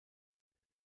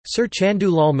Sir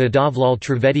Chandulal Madhavlal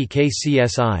Trivedi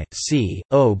KCSI, C.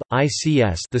 Ob.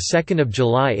 ICS, the 2nd of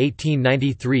July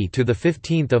 1893 to the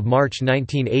 15th of March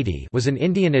 1980, was an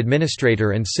Indian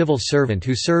administrator and civil servant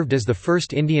who served as the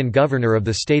first Indian governor of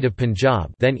the state of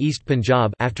Punjab, then East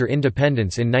Punjab, after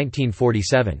independence in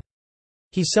 1947.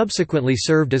 He subsequently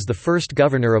served as the first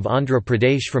governor of Andhra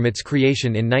Pradesh from its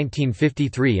creation in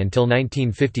 1953 until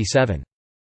 1957.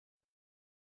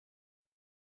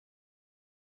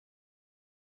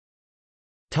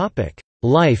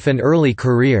 Life and early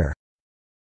career.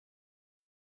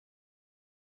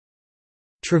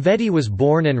 Trivedi was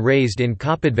born and raised in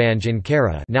Kapadvanj in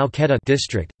Kara, now Quetta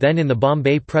district, then in the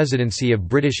Bombay Presidency of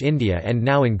British India and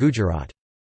now in Gujarat.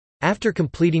 After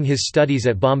completing his studies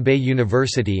at Bombay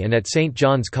University and at St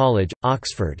John's College,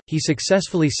 Oxford, he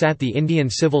successfully sat the Indian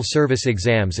Civil Service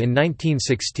exams in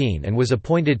 1916 and was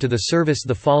appointed to the service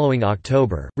the following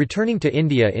October. Returning to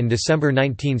India in December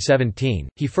 1917,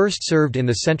 he first served in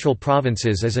the Central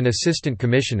Provinces as an assistant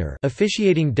commissioner,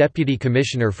 officiating deputy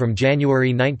commissioner from January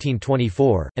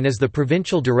 1924, and as the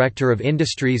provincial director of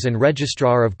industries and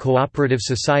registrar of cooperative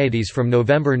societies from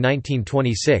November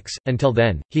 1926. Until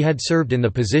then, he had served in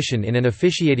the position in an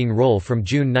officiating role from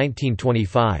June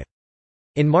 1925.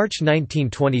 In March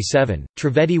 1927,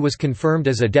 Trivedi was confirmed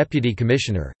as a deputy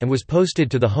commissioner, and was posted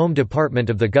to the Home Department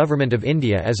of the Government of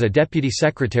India as a deputy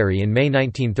secretary in May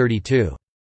 1932.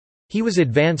 He was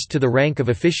advanced to the rank of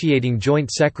officiating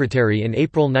joint secretary in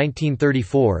April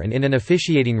 1934 and in an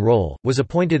officiating role, was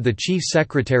appointed the chief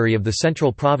secretary of the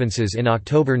Central Provinces in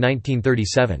October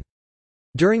 1937.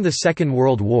 During the Second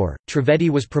World War, Trivedi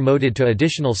was promoted to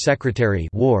Additional Secretary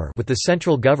War with the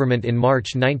central government in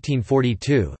March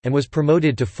 1942, and was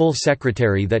promoted to Full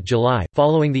Secretary that July.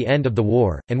 Following the end of the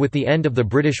war, and with the end of the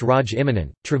British Raj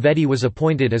imminent, Trivedi was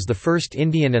appointed as the first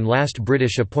Indian and last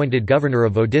British appointed governor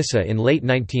of Odisha in late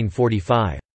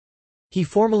 1945. He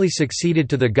formally succeeded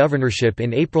to the governorship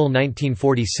in April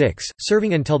 1946,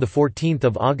 serving until 14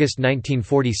 August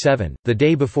 1947, the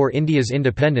day before India's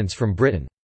independence from Britain.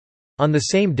 On the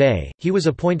same day, he was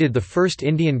appointed the first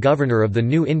Indian governor of the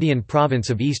new Indian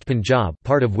province of East Punjab,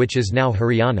 part of which is now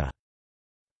Haryana.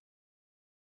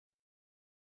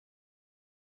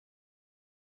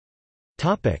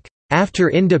 After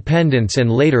independence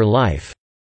and later life.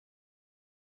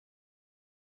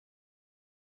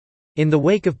 In the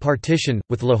wake of partition,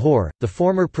 with Lahore, the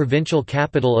former provincial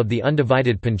capital of the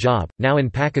undivided Punjab, now in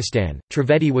Pakistan,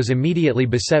 Trivedi was immediately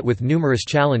beset with numerous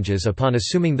challenges upon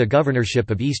assuming the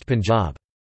governorship of East Punjab.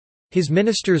 His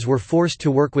ministers were forced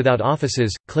to work without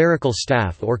offices, clerical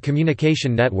staff or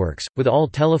communication networks, with all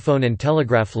telephone and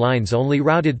telegraph lines only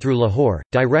routed through Lahore.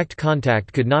 Direct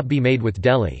contact could not be made with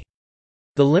Delhi.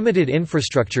 The limited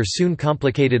infrastructure soon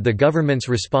complicated the government's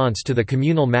response to the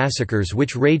communal massacres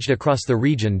which raged across the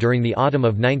region during the autumn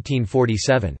of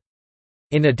 1947.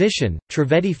 In addition,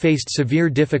 Trivedi faced severe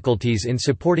difficulties in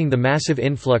supporting the massive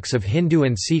influx of Hindu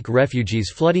and Sikh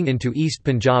refugees flooding into East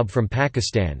Punjab from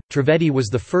Pakistan. Trivedi was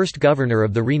the first governor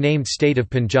of the renamed state of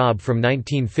Punjab from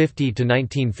 1950 to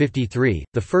 1953,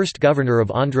 the first governor of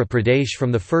Andhra Pradesh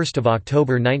from 1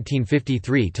 October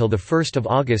 1953 till 1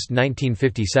 August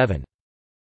 1957.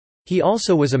 He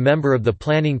also was a member of the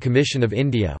Planning Commission of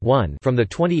India from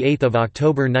 28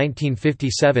 October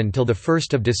 1957 till 1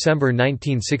 December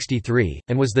 1963,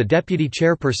 and was the deputy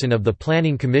chairperson of the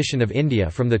Planning Commission of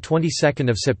India from 22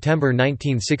 September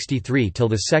 1963 till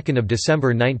 2 December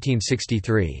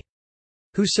 1963.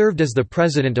 Who served as the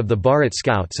president of the Bharat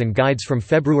Scouts and Guides from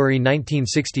February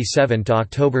 1967 to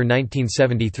October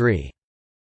 1973.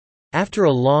 After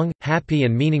a long, happy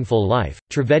and meaningful life,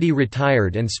 Trivedi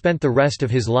retired and spent the rest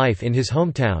of his life in his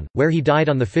hometown, where he died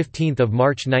on 15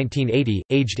 March 1980,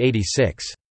 aged 86.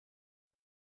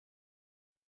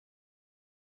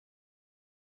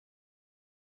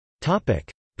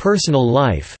 Personal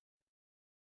life.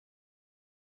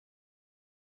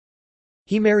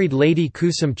 He married Lady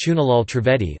Kusum Chundulal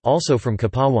Trivedi, also from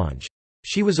Kapawanj.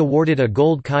 She was awarded a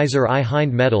gold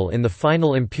Kaiser-i-Hind medal in the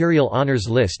final Imperial Honours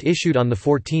List issued on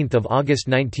 14 August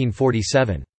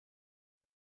 1947.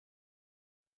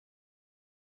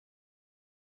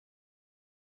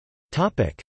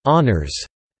 Honours.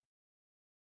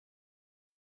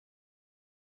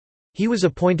 He was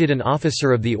appointed an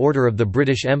Officer of the Order of the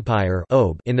British Empire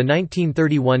in the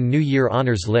 1931 New Year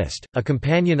Honours List, a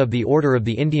Companion of the Order of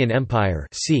the Indian Empire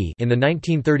in the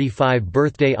 1935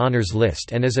 Birthday Honours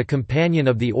List, and as a Companion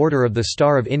of the Order of the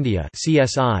Star of India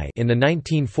in the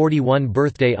 1941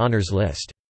 Birthday Honours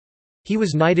List. He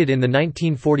was knighted in the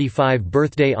 1945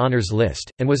 Birthday Honours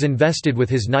List, and was invested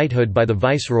with his knighthood by the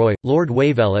Viceroy, Lord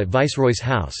Wavell at Viceroy's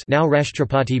House, now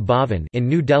Rashtrapati Bhavan, in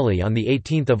New Delhi on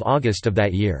 18 August of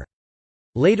that year.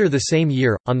 Later the same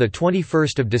year, on 21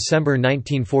 December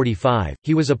 1945,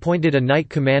 he was appointed a Knight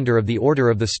Commander of the Order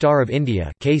of the Star of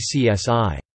India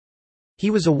 (KCSI). He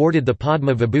was awarded the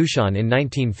Padma Vibhushan in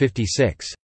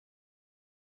 1956.